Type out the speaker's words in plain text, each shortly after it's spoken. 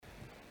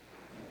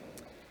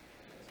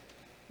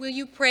Will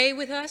you pray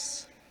with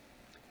us?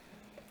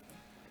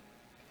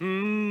 Though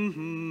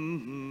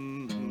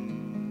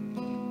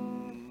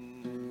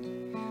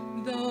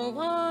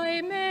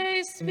I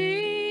may speak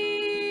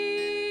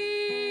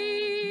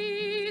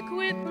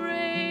with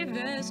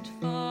bravest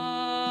fire,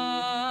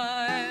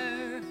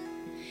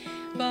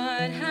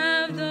 but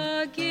have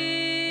the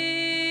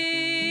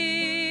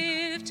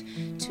gift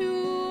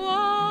to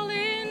all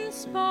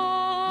inspire,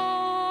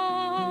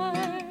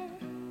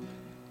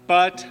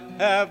 but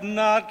have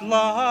not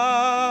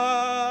love,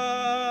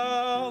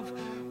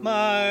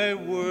 my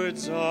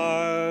words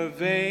are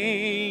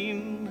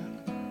vain,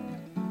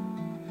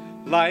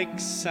 like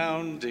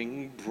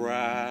sounding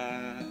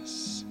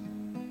brass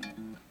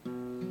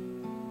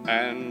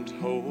and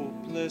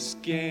hopeless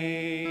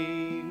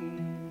gain.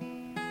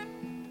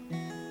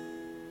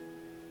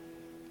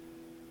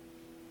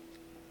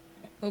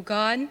 O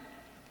God,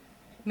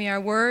 may our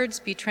words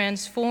be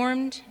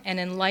transformed and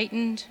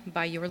enlightened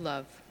by your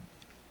love.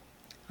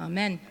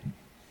 Amen.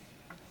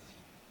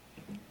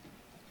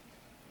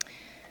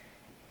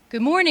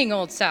 Good morning,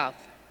 Old South.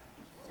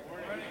 Good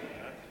morning.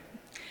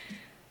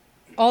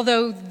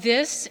 Although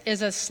this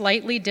is a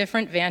slightly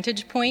different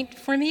vantage point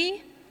for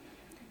me,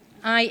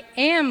 I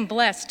am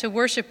blessed to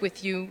worship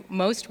with you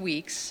most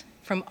weeks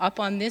from up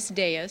on this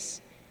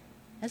dais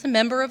as a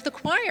member of the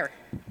choir.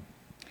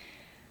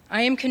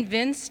 I am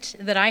convinced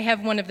that I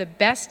have one of the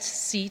best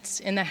seats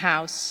in the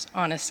house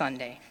on a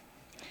Sunday.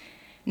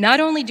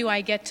 Not only do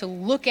I get to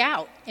look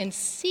out and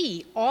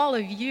see all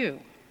of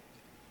you,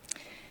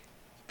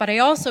 but I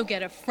also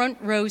get a front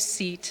row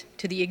seat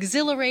to the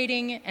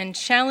exhilarating and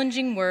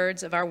challenging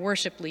words of our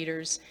worship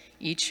leaders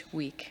each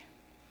week.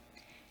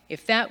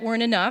 If that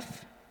weren't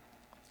enough,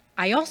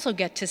 I also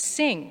get to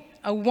sing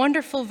a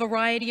wonderful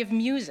variety of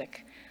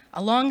music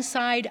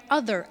alongside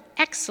other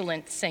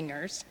excellent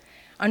singers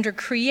under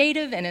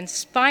creative and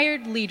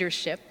inspired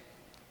leadership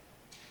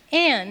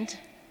and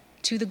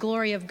to the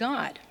glory of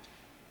God.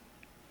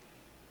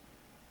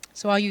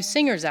 So all you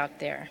singers out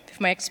there,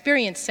 if my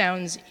experience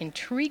sounds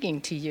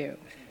intriguing to you,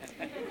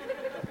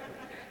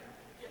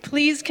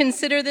 please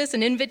consider this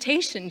an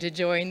invitation to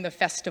join the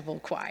festival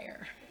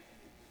choir.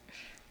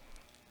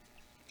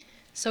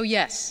 So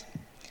yes,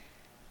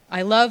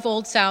 I love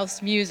Old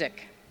South's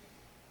music,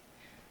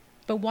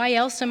 but why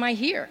else am I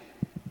here?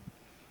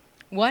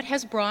 What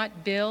has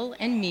brought Bill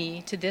and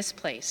me to this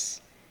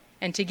place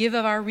and to give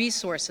of our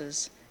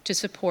resources to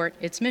support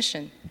its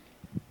mission?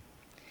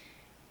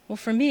 Well,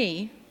 for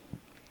me,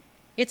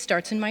 it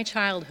starts in my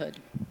childhood.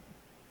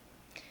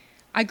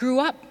 I grew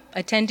up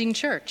attending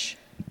church,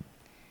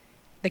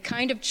 the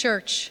kind of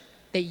church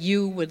that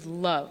you would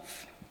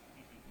love.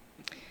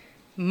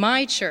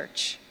 My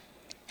church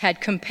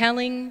had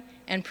compelling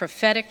and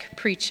prophetic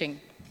preaching,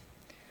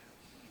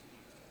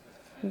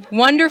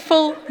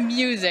 wonderful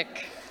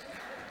music,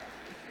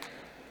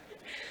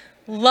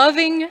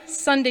 loving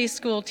Sunday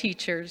school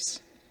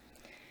teachers,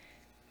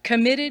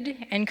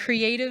 committed and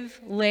creative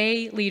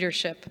lay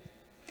leadership,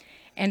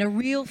 and a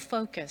real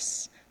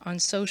focus on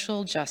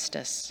social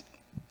justice.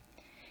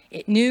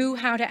 It knew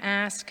how to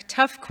ask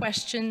tough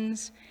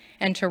questions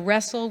and to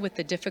wrestle with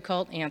the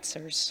difficult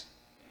answers.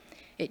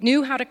 It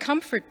knew how to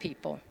comfort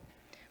people,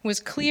 was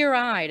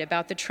clear-eyed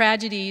about the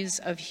tragedies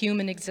of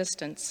human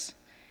existence,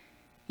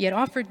 yet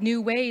offered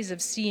new ways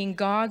of seeing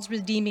God's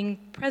redeeming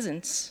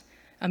presence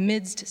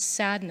amidst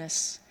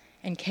sadness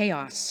and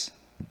chaos.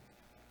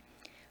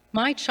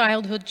 My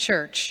childhood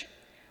church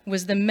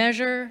was the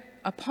measure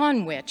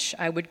upon which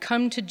I would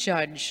come to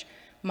judge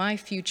my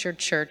future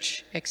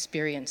church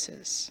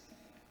experiences.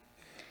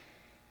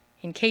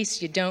 In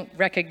case you don't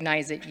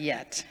recognize it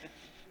yet,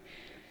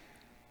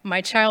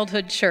 my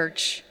childhood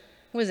church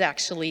was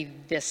actually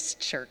this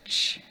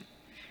church,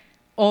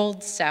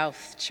 Old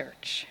South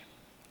Church.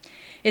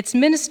 Its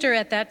minister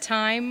at that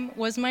time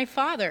was my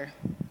father,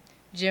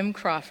 Jim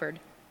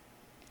Crawford.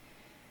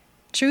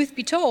 Truth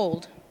be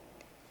told,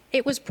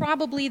 it was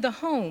probably the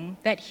home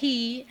that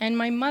he and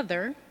my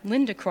mother,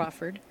 Linda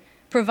Crawford,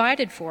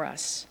 provided for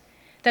us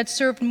that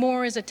served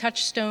more as a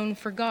touchstone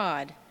for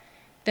God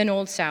than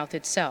Old South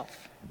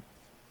itself.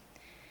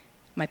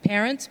 My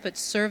parents put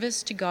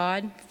service to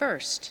God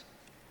first,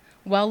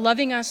 while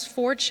loving us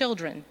 4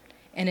 children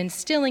and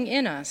instilling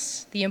in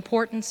us the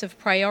importance of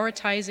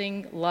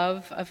prioritizing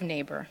love of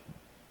neighbor.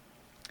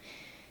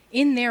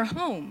 In their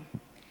home,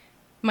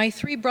 my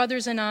 3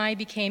 brothers and I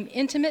became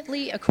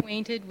intimately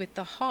acquainted with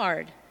the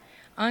hard,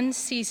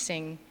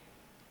 unceasing,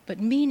 but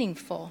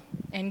meaningful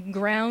and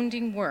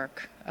grounding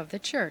work of the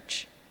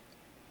church.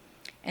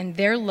 And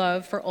their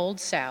love for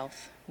Old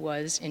South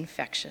was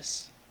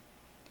infectious.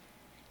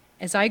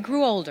 As I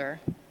grew older,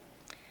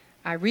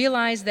 I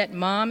realized that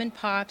Mom and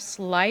Pop's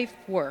life's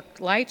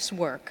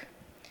work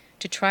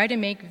to try to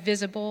make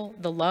visible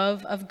the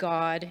love of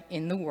God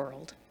in the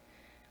world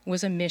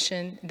was a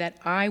mission that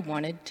I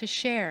wanted to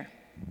share.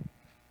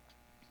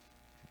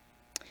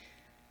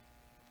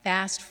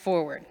 Fast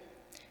forward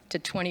to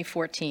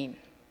 2014.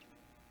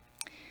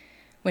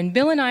 When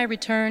Bill and I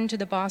returned to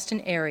the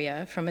Boston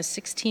area from a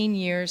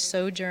 16-year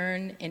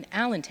sojourn in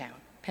Allentown,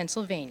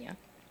 Pennsylvania,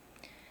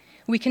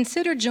 we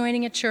considered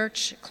joining a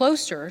church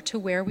closer to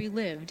where we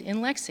lived in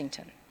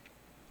Lexington.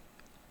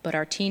 But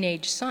our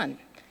teenage son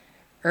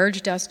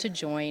urged us to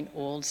join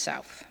Old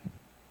South.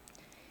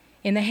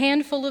 In the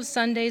handful of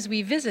Sundays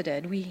we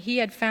visited, he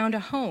had found a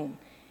home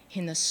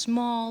in the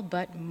small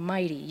but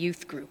mighty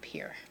youth group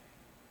here.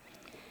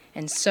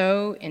 And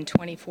so in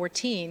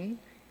 2014,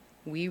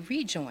 we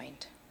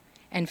rejoined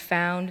and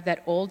found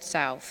that Old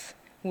South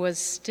was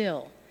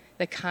still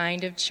the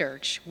kind of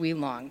church we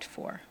longed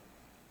for.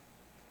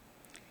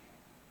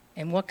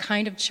 And what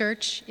kind of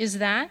church is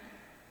that?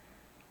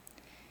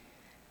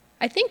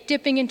 I think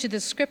dipping into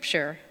the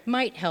scripture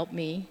might help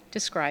me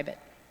describe it.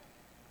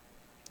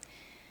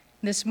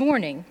 This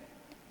morning,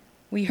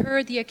 we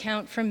heard the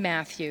account from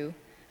Matthew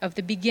of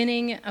the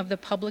beginning of the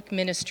public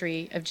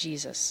ministry of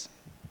Jesus.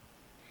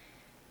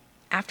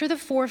 After the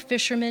 4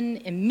 fishermen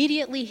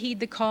immediately heed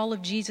the call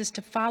of Jesus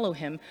to follow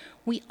him,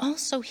 we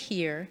also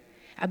hear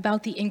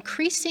about the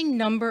increasing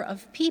number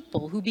of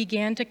people who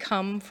began to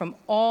come from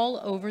all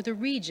over the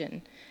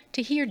region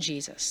to hear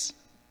Jesus.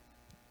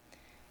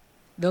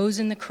 Those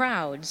in the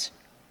crowds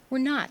were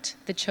not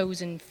the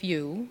chosen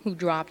few who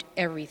dropped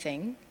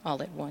everything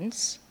all at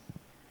once.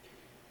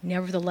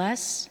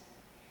 Nevertheless,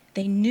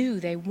 they knew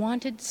they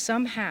wanted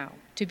somehow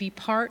to be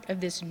part of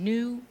this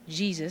new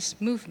Jesus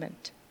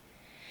movement.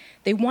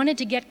 They wanted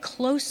to get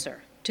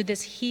closer to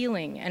this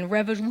healing and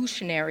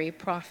revolutionary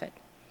prophet,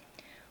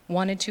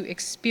 wanted to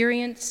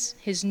experience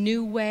his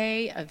new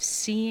way of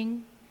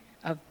seeing,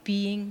 of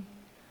being,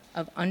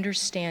 of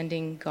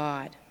understanding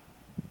God.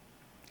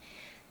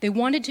 They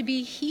wanted to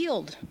be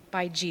healed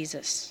by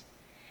Jesus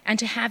and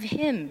to have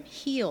him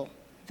heal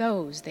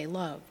those they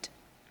loved.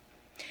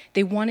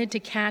 They wanted to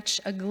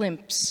catch a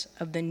glimpse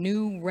of the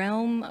new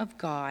realm of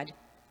God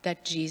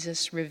that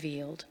Jesus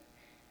revealed,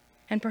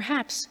 and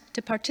perhaps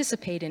to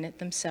participate in it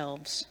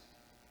themselves.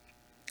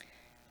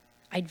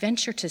 I'd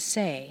venture to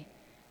say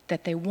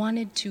that they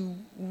wanted to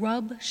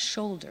rub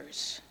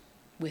shoulders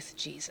with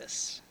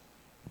Jesus.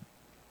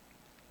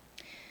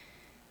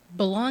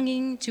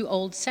 Belonging to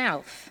Old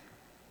South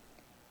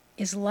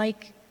is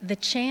like the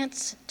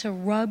chance to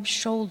rub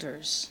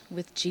shoulders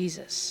with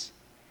Jesus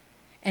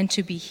and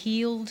to be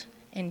healed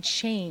and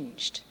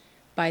changed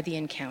by the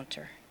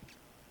encounter.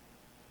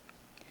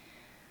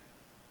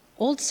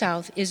 Old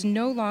South is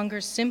no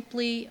longer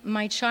simply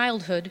my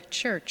childhood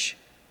church.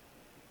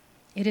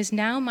 It is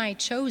now my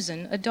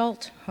chosen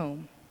adult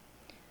home,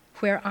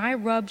 where I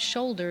rub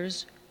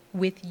shoulders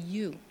with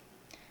you,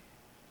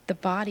 the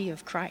body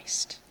of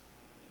Christ,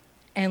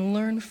 and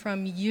learn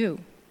from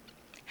you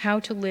how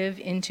to live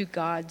into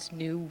God's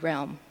new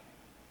realm.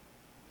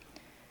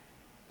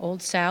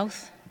 Old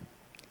South,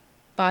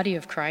 body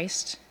of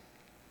Christ,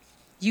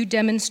 you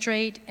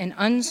demonstrate an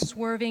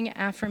unswerving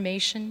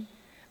affirmation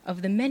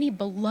of the many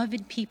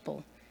beloved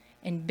people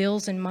and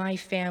Bill's and my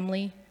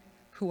family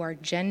who are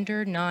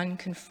gender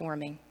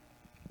non-conforming.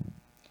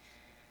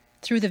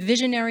 Through the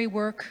visionary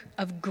work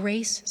of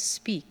Grace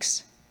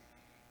Speaks,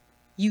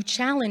 you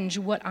challenge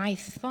what I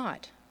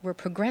thought were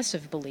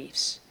progressive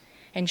beliefs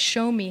and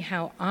show me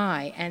how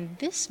I and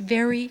this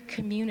very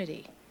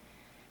community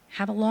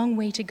have a long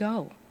way to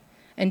go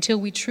until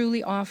we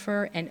truly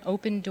offer an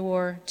open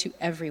door to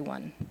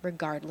everyone,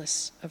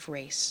 regardless of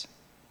race.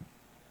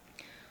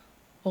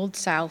 Old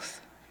South,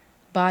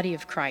 body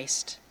of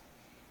Christ,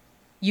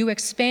 you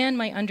expand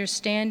my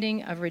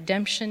understanding of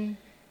redemption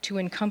to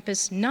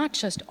encompass not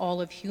just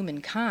all of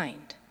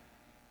humankind,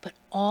 but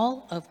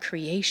all of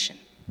creation,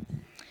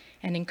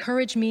 and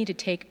encourage me to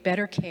take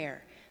better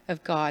care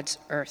of God's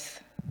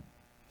earth.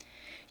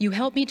 You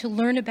help me to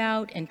learn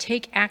about and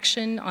take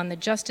action on the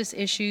justice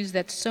issues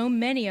that so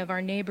many of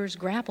our neighbors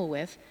grapple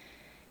with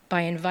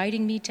by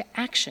inviting me to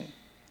action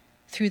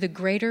through the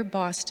Greater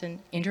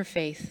Boston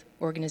Interfaith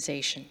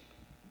Organization.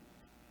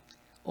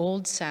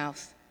 Old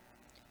South,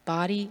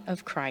 body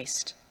of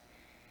Christ,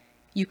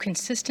 you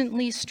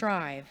consistently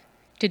strive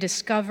to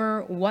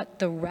discover what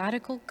the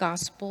radical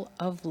gospel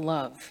of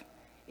love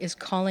is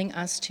calling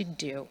us to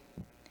do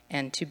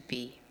and to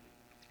be.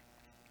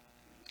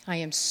 I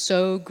am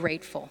so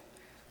grateful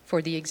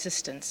for the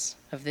existence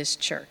of this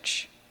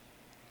church,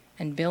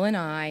 and Bill and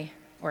I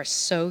are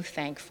so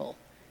thankful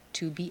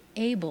to be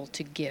able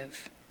to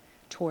give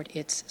toward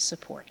its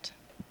support.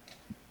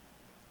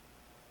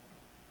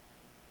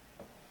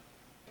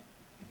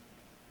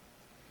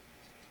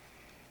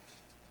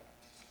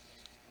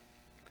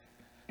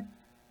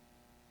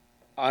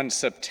 On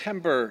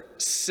September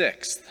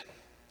 6th,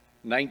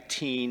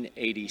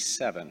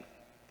 1987,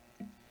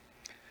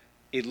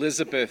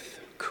 Elizabeth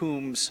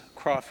Coombs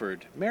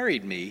Crawford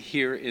married me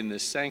here in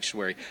this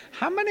sanctuary.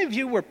 How many of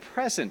you were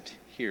present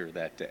here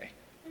that day?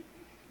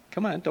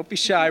 Come on, don't be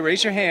shy,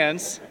 raise your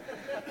hands.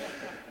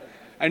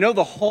 I know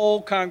the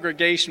whole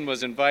congregation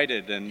was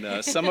invited,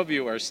 and some of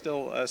you are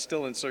still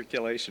in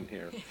circulation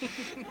here.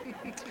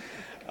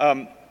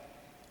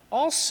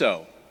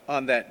 Also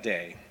on that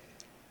day,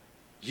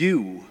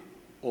 you,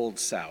 Old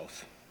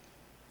South,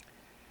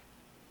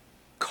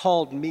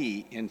 called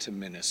me into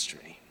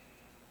ministry.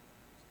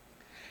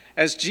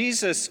 As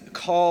Jesus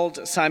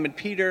called Simon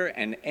Peter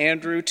and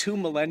Andrew 2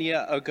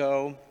 millennia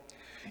ago,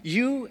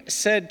 you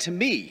said to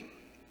me,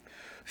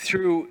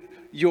 through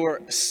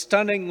your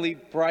stunningly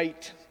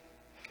bright,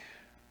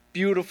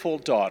 beautiful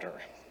daughter,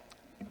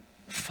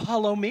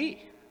 follow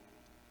me.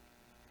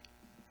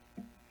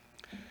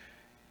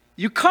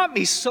 You caught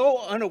me so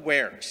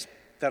unawares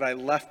that I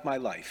left my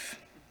life,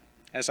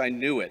 as I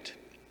knew it,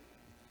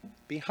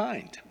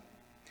 behind,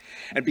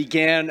 and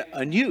began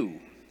anew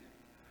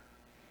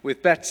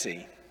with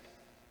Betsy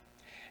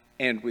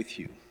and with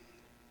you.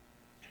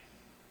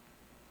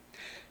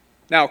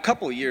 Now, a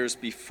couple years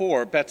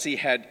before, Betsy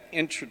had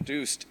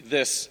introduced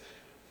this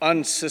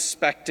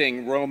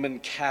unsuspecting Roman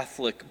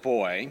Catholic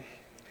boy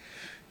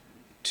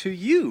to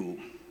you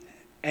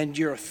and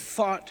your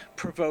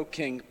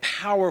thought-provoking,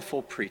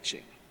 powerful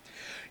preaching,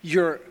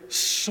 your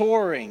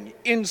soaring,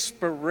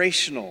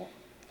 inspirational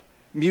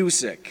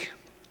music,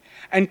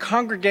 and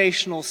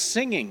congregational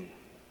singing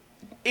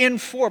in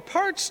 4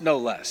 parts, no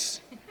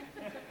less.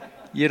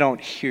 You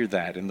don't hear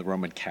that in the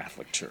Roman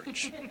Catholic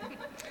Church.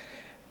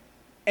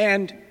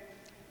 And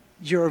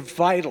your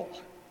vital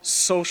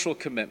social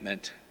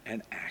commitment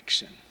and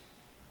action.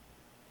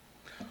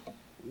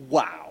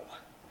 Wow.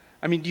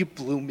 I mean, you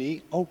blew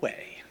me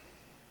away.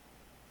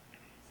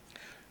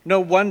 No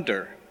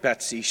wonder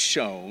Betsy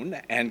shone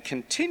and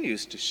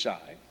continues to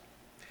shine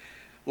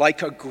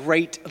like a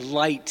great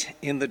light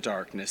in the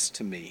darkness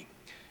to me.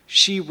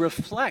 She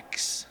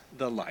reflects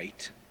the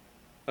light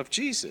of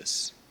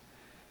Jesus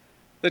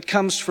that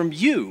comes from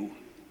you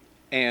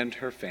and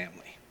her family.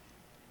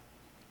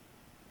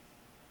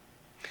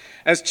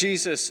 As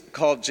Jesus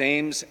called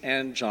James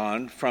and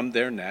John from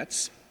their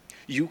nets,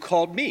 you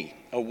called me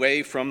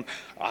away from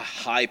a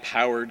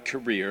high-powered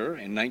career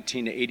in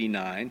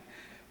 1989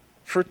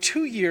 for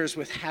 2 years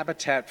with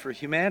Habitat for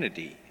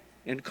Humanity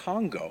in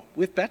Congo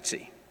with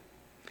Betsy,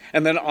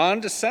 and then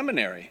on to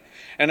seminary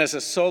and as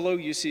a solo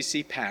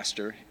UCC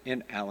pastor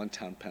in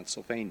Allentown,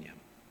 Pennsylvania.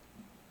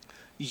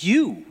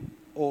 You,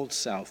 Old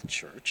South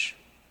Church,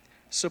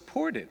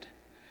 supported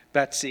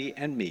Betsy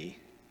and me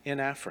in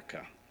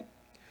Africa.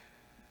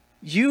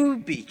 You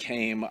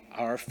became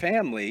our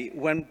family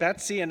when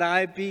Betsy and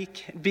I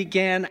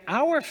began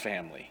our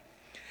family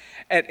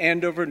at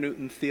Andover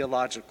Newton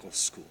Theological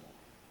School.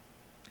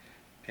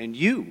 And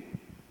you,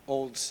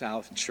 Old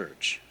South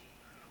Church,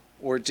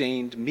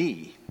 ordained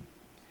me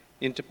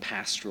into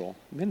pastoral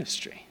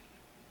ministry.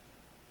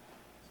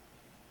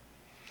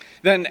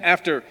 Then,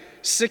 after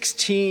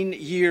 16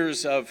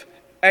 years of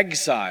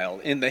exile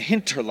in the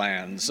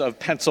hinterlands of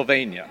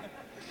Pennsylvania,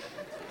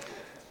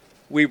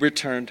 we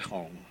returned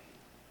home.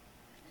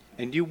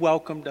 And you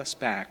welcomed us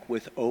back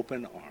with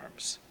open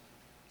arms.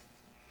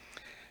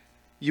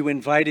 You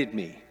invited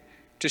me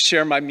to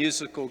share my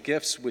musical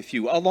gifts with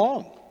you,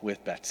 along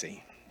with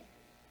Betsy,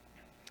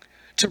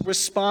 to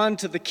respond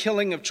to the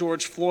killing of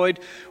George Floyd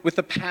with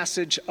the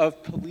passage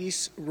of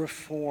police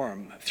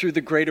reform through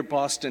the Greater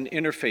Boston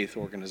Interfaith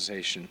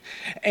Organization,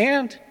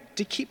 and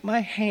to keep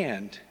my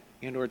hand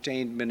in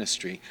ordained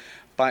ministry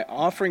by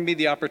offering me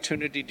the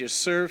opportunity to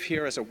serve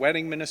here as a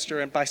wedding minister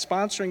and by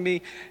sponsoring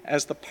me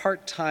as the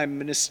part-time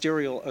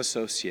ministerial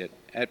associate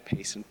at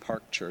Payson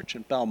Park Church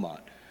in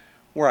Belmont,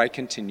 where I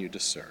continue to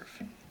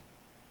serve.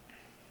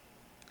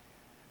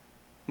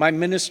 My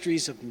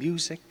ministries of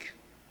music,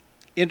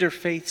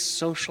 interfaith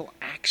social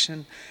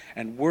action,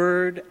 and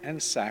word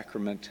and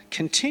sacrament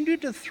continue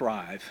to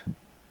thrive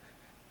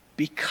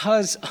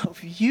because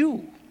of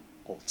you,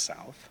 Old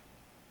South.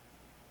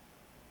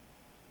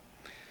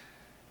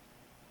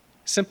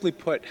 Simply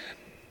put,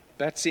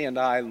 Betsy and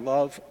I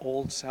love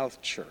Old South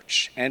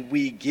Church, and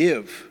we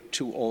give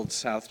to Old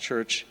South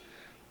Church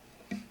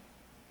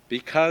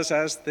because,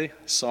 as the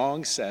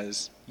song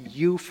says,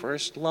 you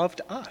first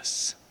loved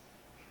us.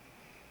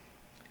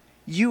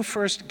 You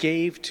first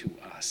gave to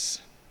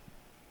us.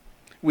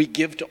 We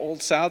give to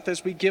Old South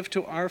as we give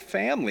to our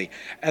family,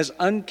 as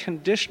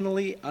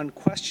unconditionally,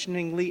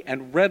 unquestioningly,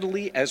 and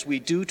readily as we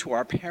do to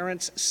our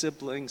parents,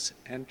 siblings,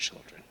 and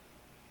children.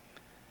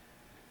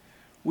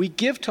 We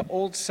give to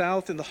Old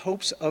South in the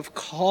hopes of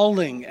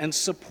calling and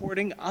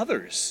supporting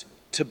others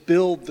to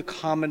build the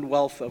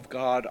commonwealth of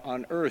God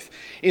on earth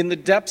in the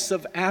depths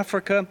of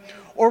Africa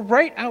or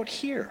right out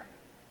here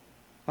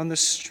on the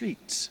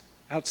streets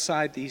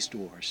outside these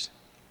doors.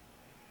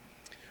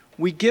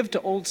 We give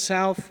to Old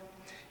South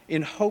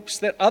in hopes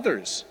that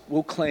others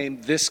will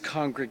claim this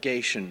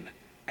congregation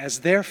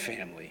as their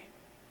family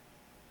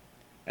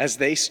as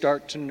they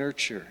start to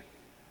nurture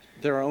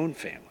their own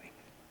family.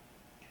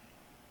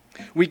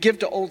 We give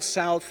to Old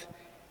South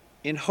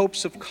in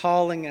hopes of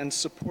calling and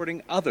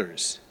supporting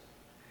others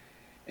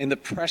in the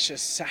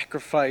precious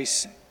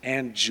sacrifice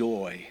and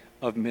joy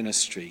of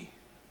ministry,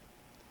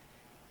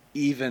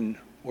 even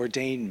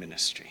ordained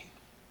ministry.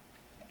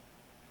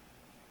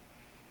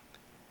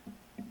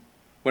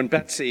 When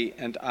Betsy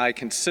and I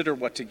consider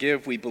what to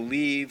give, we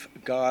believe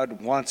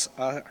God wants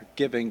our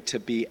giving to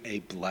be a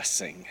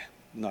blessing,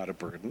 not a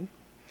burden.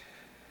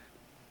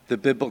 The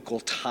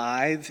biblical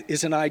tithe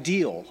is an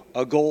ideal,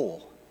 a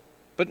goal,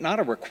 but not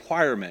a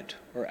requirement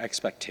or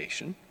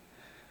expectation.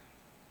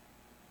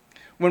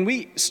 When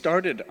we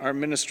started our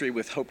ministry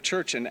with Hope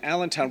Church in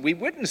Allentown, we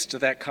witnessed to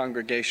that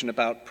congregation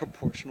about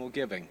proportional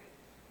giving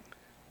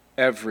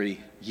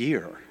every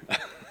year,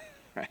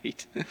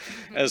 right?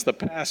 As the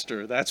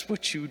pastor, that's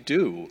what you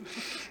do.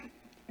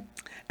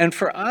 And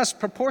for us,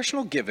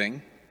 proportional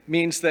giving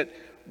means that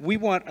we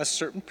want a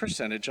certain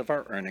percentage of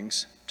our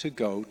earnings to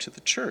go to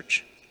the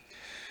church.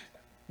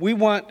 We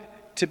want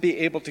to be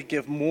able to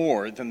give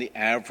more than the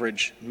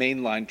average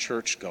mainline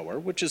churchgoer,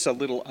 which is a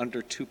little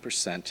under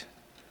 2%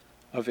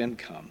 of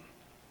income.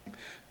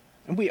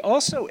 And we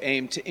also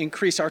aim to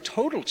increase our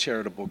total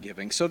charitable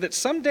giving so that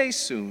someday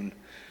soon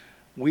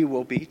we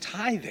will be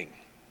tithing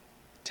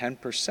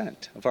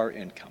 10% of our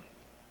income.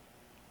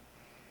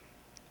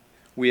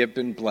 We have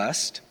been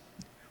blessed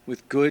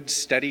with good,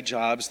 steady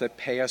jobs that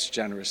pay us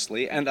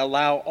generously and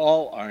allow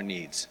all our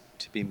needs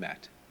to be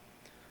met.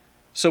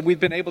 So we've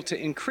been able to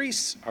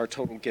increase our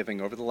total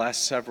giving over the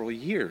last several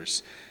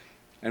years,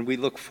 and we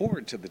look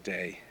forward to the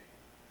day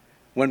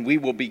when we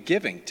will be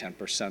giving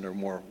 10% or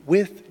more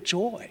with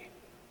joy.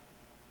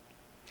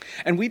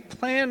 And we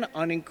plan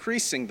on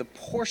increasing the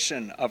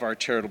portion of our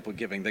charitable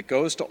giving that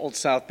goes to Old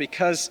South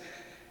because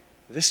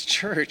this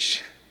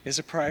church is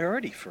a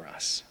priority for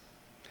us.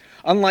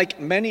 Unlike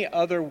many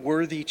other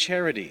worthy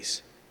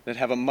charities that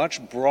have a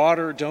much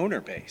broader donor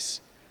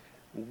base,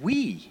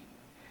 we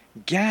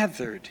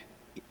gathered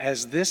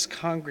as this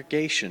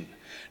congregation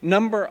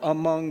number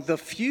among the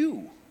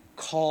few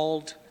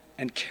called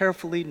and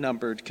carefully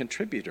numbered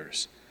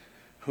contributors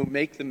who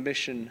make the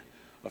mission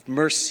of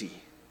mercy,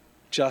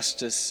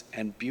 justice,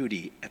 and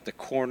beauty at the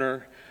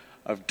corner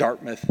of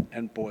Dartmouth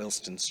and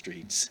Boylston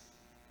Streets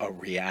a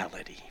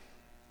reality.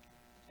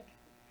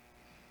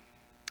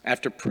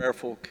 After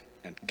prayerful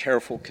and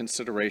careful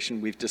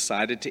consideration, we've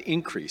decided to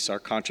increase our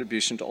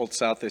contribution to Old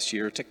South this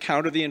year to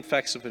counter the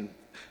effects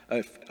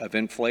of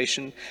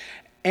inflation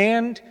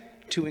and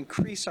to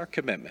increase our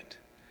commitment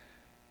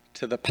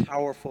to the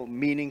powerful,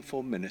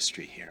 meaningful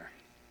ministry here.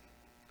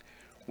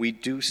 We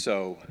do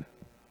so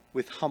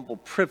with humble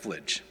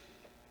privilege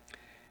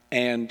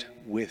and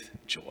with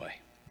joy.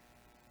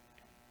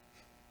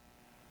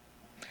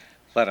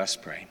 Let us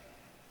pray.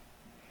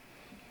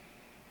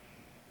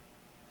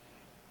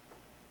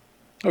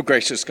 Oh,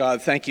 gracious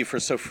God, thank you for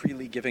so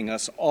freely giving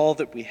us all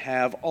that we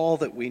have, all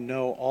that we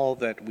know, all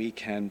that we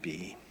can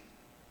be.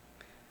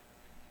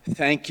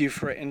 Thank you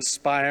for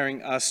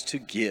inspiring us to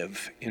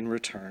give in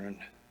return.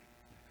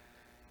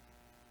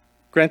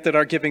 Grant that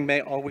our giving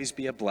may always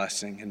be a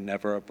blessing and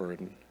never a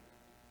burden.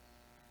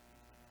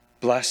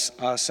 Bless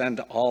us and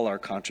all our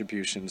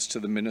contributions to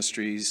the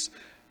ministries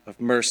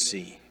of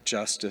mercy,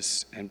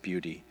 justice, and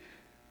beauty,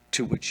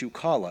 to which you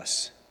call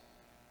us,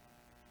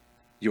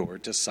 your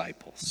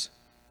disciples.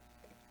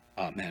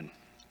 Amen.